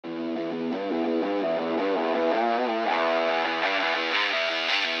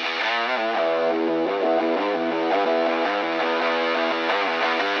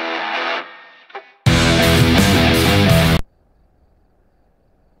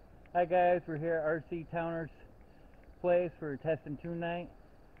Hi guys, we're here at RC Towner's place for test and tune night.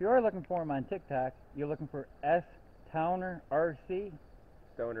 If you are looking for him on TikTok, you're looking for Towner RC.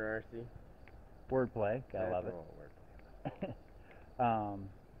 Stowner RC. Wordplay, gotta love it.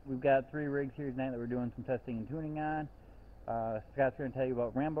 We've got 3 rigs here tonight that we're doing some testing and tuning on. Scott's going to tell you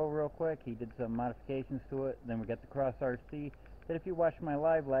about Rambo real quick. He did some modifications to it. Then we got the Cross RC. That if you watched my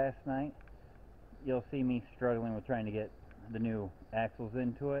live last night, you'll see me struggling with trying to get the new axles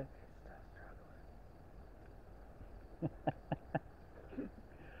into it.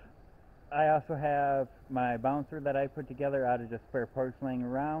 I also have my bouncer that I put together out of just spare parts laying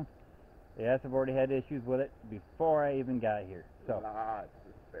around. Yes, I've already had issues with it before I even got here. So lots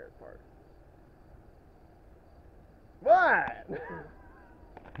of spare parts. What?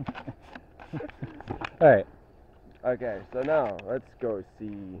 Alright. Okay, so now let's go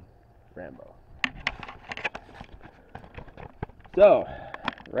see Rambo. So,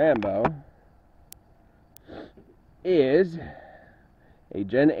 Rambo is a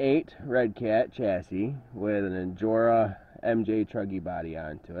Gen 8 Red Cat chassis with an Endura MJ Truggy body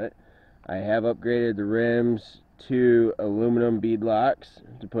onto it. I have upgraded the rims to aluminum bead locks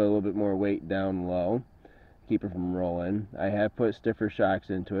to put a little bit more weight down low, keep it from rolling. I have put stiffer shocks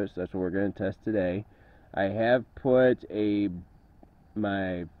into it, so that's what we're going to test today. I have put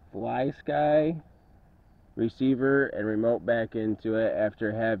my Fly Sky receiver and remote back into it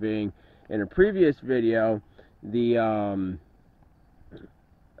after having, in a previous video, the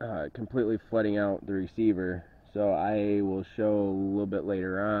completely flooding out the receiver. So I will show a little bit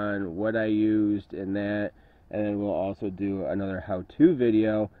later on what I used in that, and then we'll also do another how-to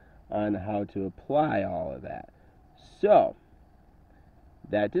video on how to apply all of that. So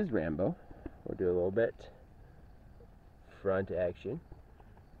that is Rambo. We'll do a little bit front action,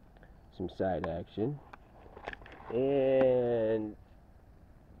 some side action, and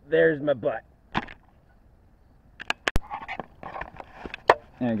there's my butt.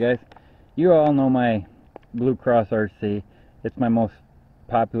 Alright guys, you all know my Blue Cross RC. It's my most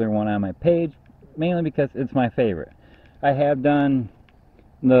popular one on my page, mainly because it's my favorite. I have done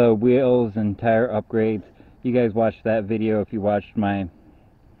the wheels and tire upgrades. You guys watched that video if you watched my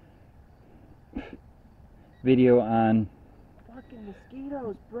video on Fucking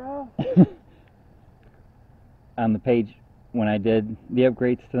mosquitoes, bro. on the page when I did the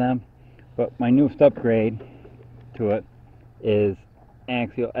upgrades to them. But my newest upgrade to it is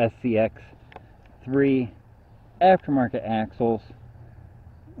Axial SCX 3 aftermarket axles,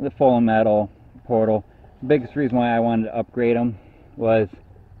 the full metal portal. The biggest reason why I wanted to upgrade them was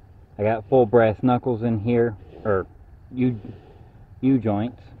I got full brass knuckles in here, or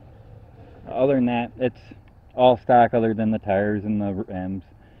U-joints. Other than that, it's all stock other than the tires and the rims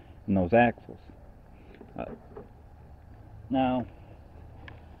and those axles. Now,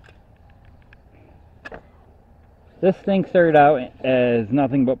 this thing started out as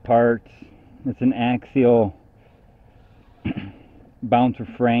nothing but parts. It's an axial bouncer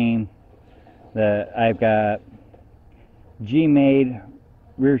frame that I've got G-made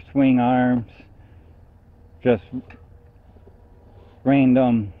rear swing arms, just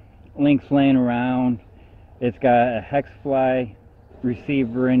random links laying around. It's got a Hexfly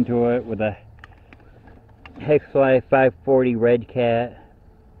receiver into it with a Hexfly 540 Red Cat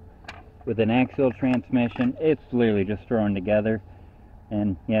with an axial transmission. It's literally just thrown together.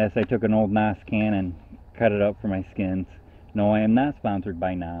 And yes, I took an old NOS can and cut it up for my skins. No, I am not sponsored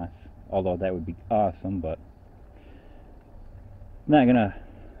by NOS, although that would be awesome, but I'm not gonna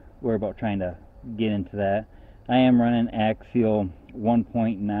worry about trying to get into that. I am running axial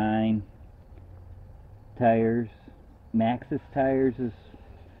 1.9 tires. Maxxis tires is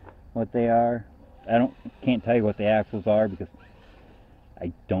what they are. Can't tell you what the axles are because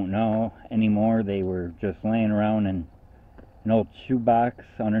I don't know anymore. They were just laying around in an old shoebox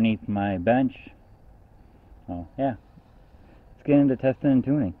underneath my bench. Oh yeah, let's get into testing and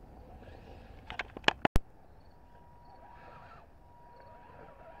tuning.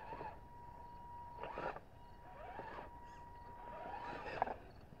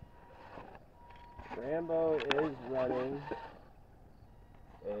 Rambo is running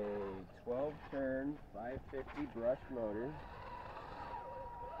a 12-turn 550 brush motor.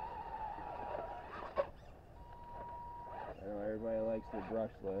 I know everybody likes the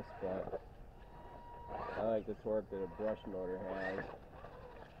brushless, but I like the torque that a brush motor has.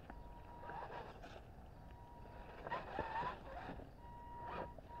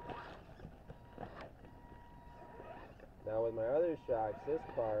 Now with my other shocks, this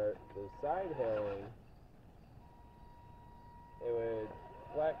part, the side hilling, it would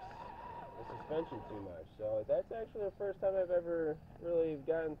flex the suspension too much. So that's actually the first time I've ever really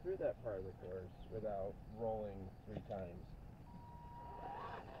gotten through that part of the course without rolling 3 times.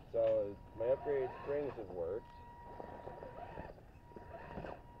 So my upgraded springs have worked.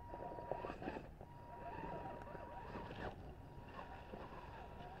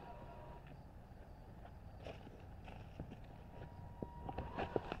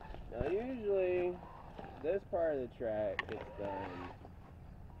 Now usually this part of the track gets done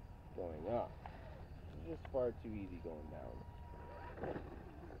going up. It's just far too easy going down.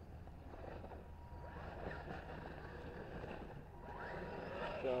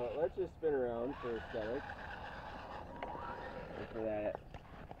 So let's just spin around for aesthetics. And for that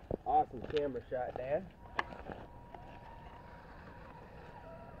awesome camera shot there.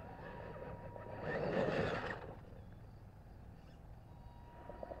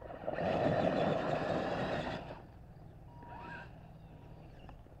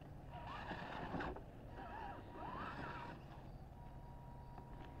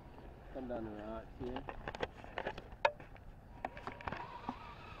 Come down the rocks here.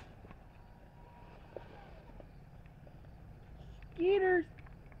 Skeeters!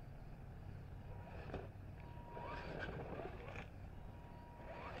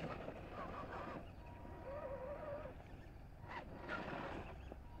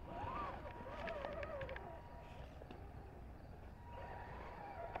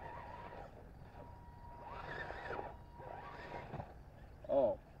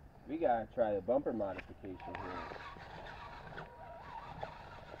 Oh, we gotta try the bumper modification here.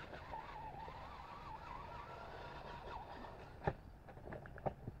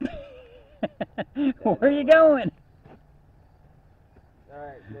 Where are you going?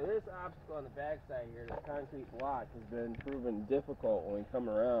 Alright, so this obstacle on the backside here, this concrete block, has been proven difficult when we come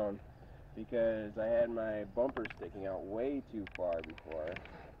around because I had my bumper sticking out way too far before.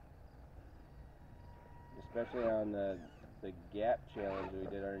 Especially on the gap challenge we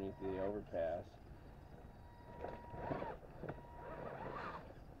did underneath the overpass.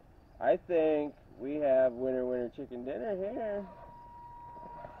 I think we have winner chicken dinner here.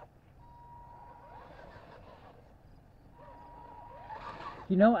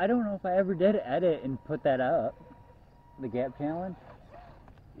 You know, I don't know if I ever did edit and put that up. The gap challenge.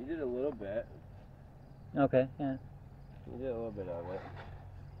 You did a little bit. Okay, yeah. You did a little bit of it.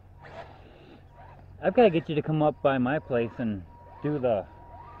 I've got to get you to come up by my place and do the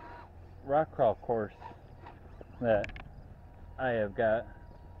rock crawl course that I have got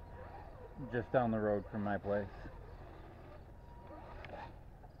just down the road from my place.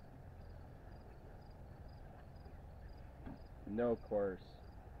 No course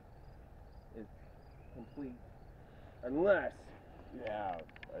is complete unless you have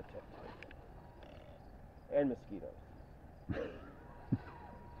a tip and mosquitoes.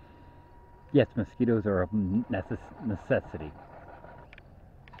 Yes, mosquitoes are a necessity.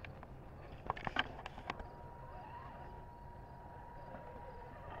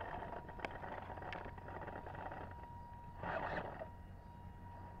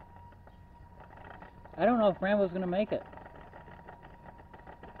 I don't know if Rambo's going to make it.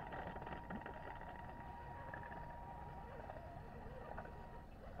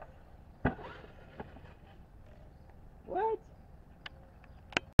 What?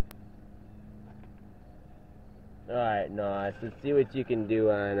 Alright, Nos, let's see what you can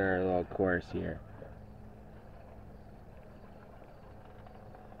do on our little course here.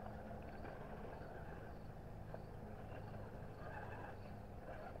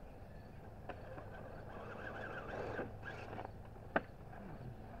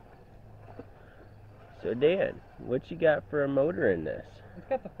 So Dan, what you got for a motor in this? It's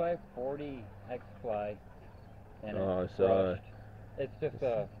got the 540 X-Fly. And Oh, it's so brushed. It's just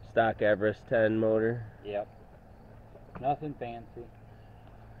a... stock Everest 10 motor? Yep. Nothing fancy.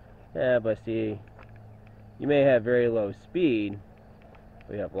 Yeah, but see, you may have very low speed,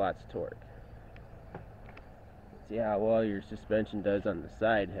 but you have lots of torque. See how well your suspension does on the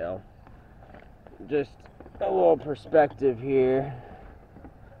side hill. Just a little perspective here.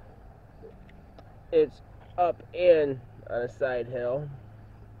 It's up in on a side hill.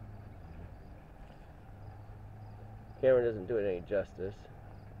 Camera doesn't do it any justice.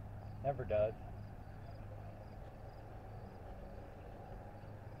 Never does.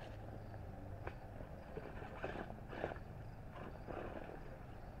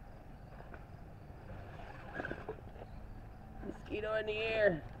 Mosquito in the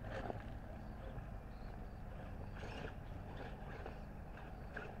air.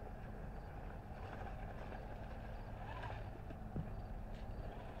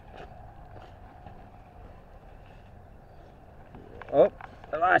 Oh,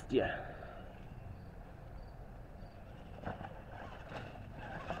 I lost you.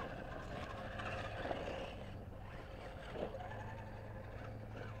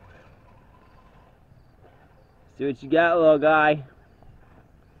 See what you got, little guy.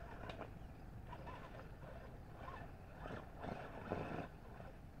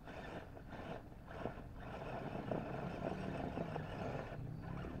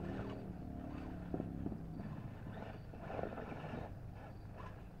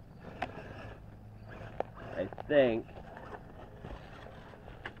 I think.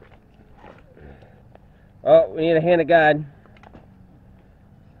 Oh, we need a hand of God.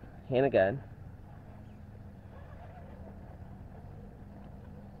 Hand of God.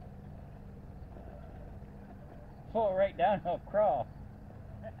 Pull it right down, he'll crawl.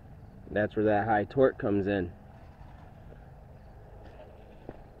 That's where that high torque comes in.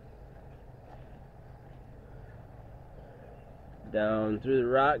 Down through the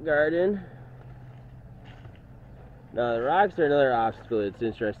rock garden. Now the rocks are another obstacle that's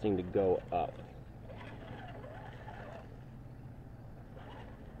interesting to go up.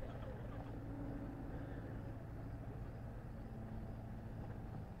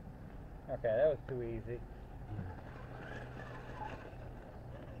 Okay, that was too easy.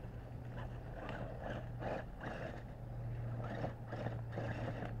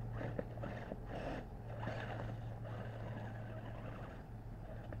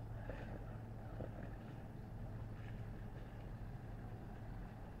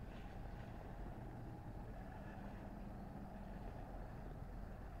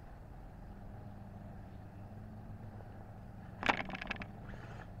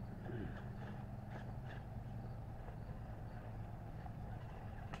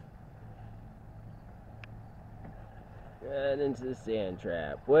 Right into the sand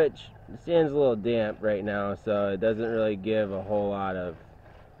trap, which the sand's a little damp right now, so it doesn't really give a whole lot of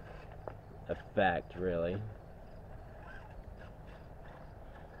effect, really.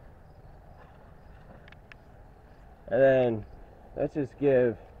 And then let's just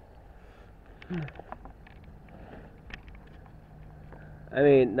give, I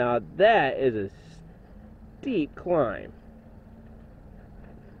mean, now that is a steep climb.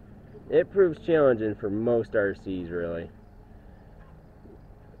 It proves challenging for most RCs, really.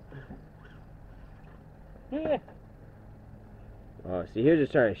 Yeah. Oh, see, he was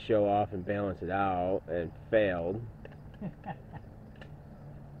just trying to show off and balance it out, and failed.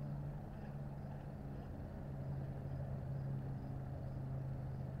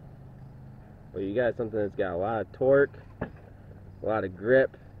 But you got something that's got a lot of torque, a lot of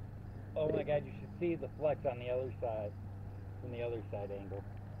grip. Oh my God, you should see the flex on the other side, from the other side angle.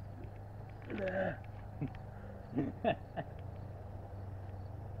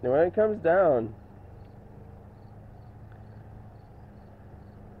 And when it comes down,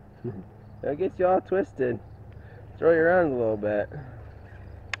 it gets you all twisted. Throw you around a little bit.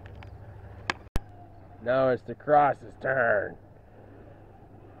 Now it's the Cross's turn.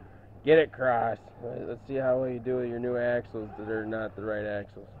 Get it, Cross. Let's see how well you do with your new axles that are not the right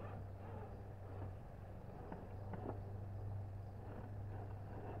axles.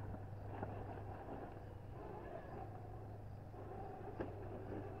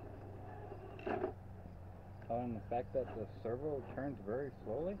 Oh, and the fact that the servo turns very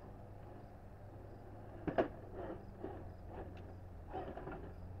slowly. I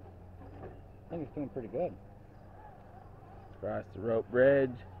think it's doing pretty good. Cross the rope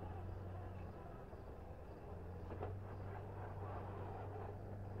bridge.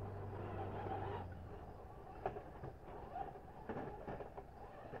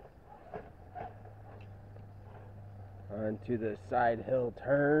 Onto the side hill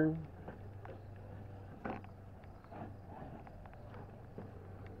turn.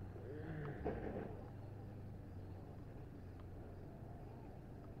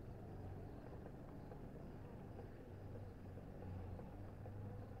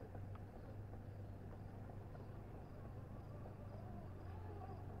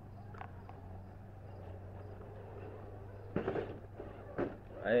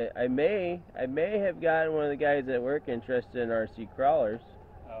 I may have gotten one of the guys at work interested in RC crawlers.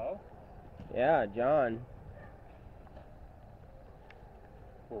 Oh, Yeah, John.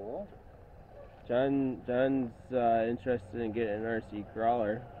 cool. John's interested in getting an RC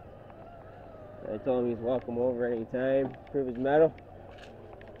crawler. I told him he's welcome over anytime. Prove his mettle.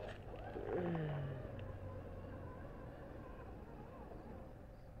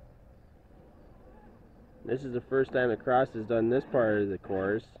 This is the first time the Cross has done this part of the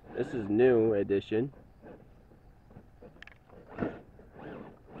course. This is new edition.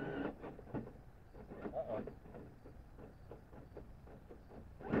 Uh-oh.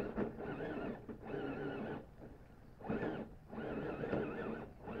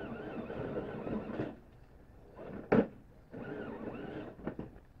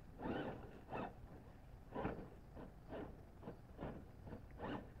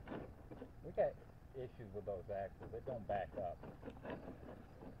 with those axles. It don't back up.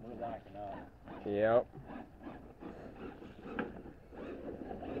 We're locking up. Yep.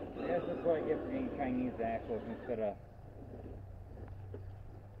 I guess that's what I get for getting Chinese axles instead of.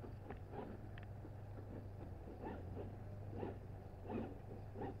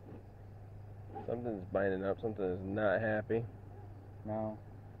 Something's binding up. Something is not happy. No.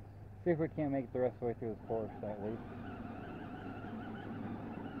 See if we can't make it the rest of the way through this course at least.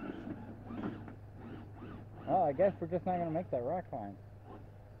 Oh, I guess we're just not going to make that rock climb.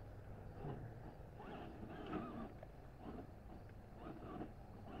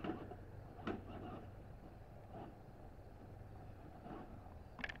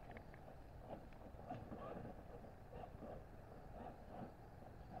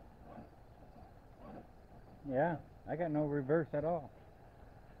 Yeah, I got no reverse at all.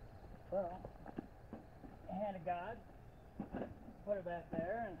 Well, hand of God, put it back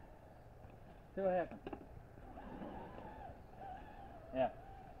there and see what happens. Yeah.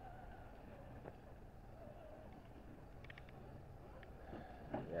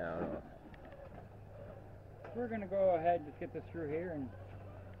 Yeah, I don't know. We're going to go ahead and just get this through here and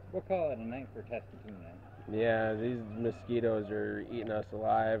we'll call it a night for testing then. Yeah, these mosquitoes are eating us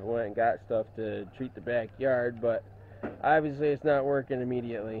alive. Went and got stuff to treat the backyard, but obviously it's not working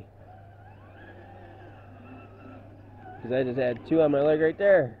immediately. Because I just had 2 on my leg right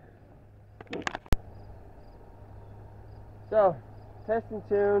there. So, test and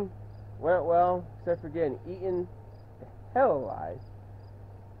tune went well, except for getting eaten the hell alive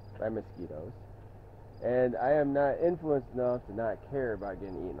by mosquitoes. And I am not influenced enough to not care about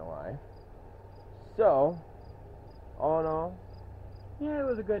getting eaten alive. So, all in all, yeah, it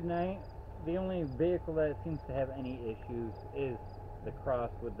was a good night. The only vehicle that seems to have any issues is the cross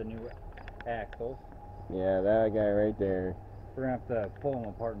with the new axles. yeah, that guy right there. We're going to have to pull them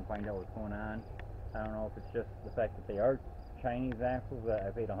apart and find out what's going on. I don't know if it's just the fact that they are Chinese axles that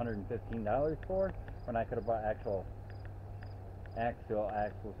I paid $115 for, when I could have bought actual axial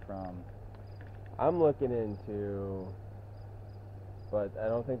axles from. I'm looking into, but I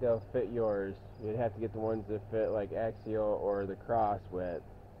don't think they'll fit yours. You'd have to get the ones that fit like axial or the cross width.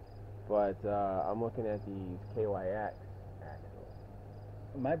 But I'm looking at these KYX axles.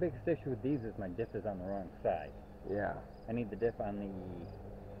 My biggest issue with these is my diff is on the wrong side. Yeah. I need the diff on the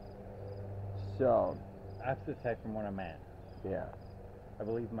So, opposite side from what I'm at. yeah. I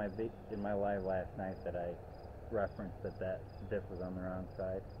believe in my live last night that I referenced that diff was on the wrong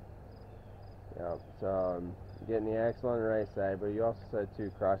side. Yeah. So, getting the axle on the right side, but you also said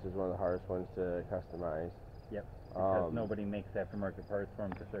too, cross is one of the hardest ones to customize. Yep. Because nobody makes aftermarket parts for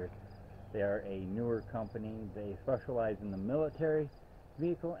them because they are a newer company. They specialize in the military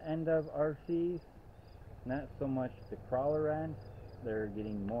vehicle end of RCs, not so much the crawler end. They're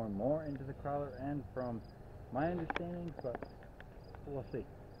getting more and more into the crawler end from my understanding, but we'll see.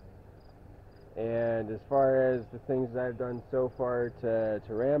 And as far as the things that I've done so far to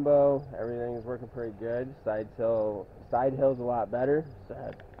Rambo, everything is working pretty good. Side hill's a lot better.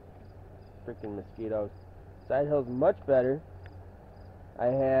 Freaking mosquitoes. Side hill's much better. I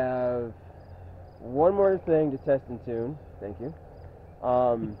have one more thing to test and tune. Thank you.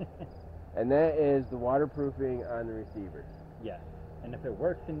 And that is the waterproofing on the receivers. Yes. And if it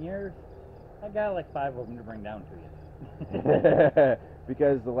works in yours, I got like 5 of them to bring down to you.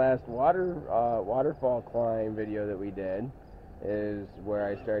 Because the last waterfall climb video that we did is where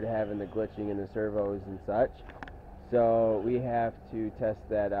I started having the glitching in the servos and such. So we have to test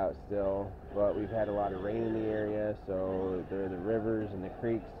that out still, but we've had a lot of rain in the area, so the rivers and the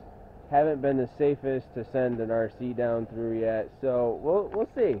creeks haven't been the safest to send an RC down through yet. So we'll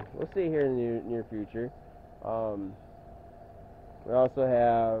see. We'll see here in the near future. We also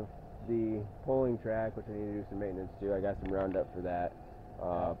have the polling track, which I need to do some maintenance to. I got some roundup for that.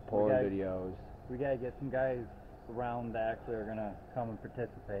 Polling videos. We gotta get some guys around that actually are gonna come and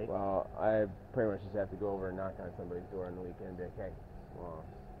participate. Well, I pretty much just have to go over and knock on somebody's door on the weekend and be like, hey, well,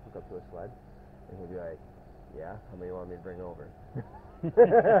 hook up to a sled. And he'll be like, yeah, how many you want me to bring over?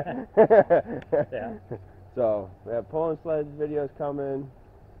 Yeah. So, we have pulling sled videos coming,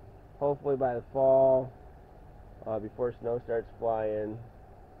 hopefully by the fall, before snow starts flying.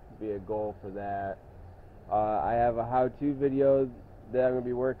 Be a goal for that. I have a how-to video that I'm going to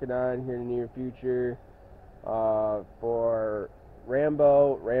be working on here in the near future for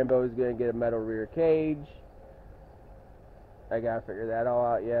Rambo. Rambo is going to get a metal rear cage. I got to figure that all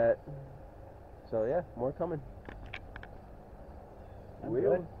out yet. So yeah, more coming.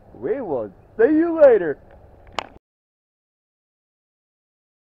 We will see you later.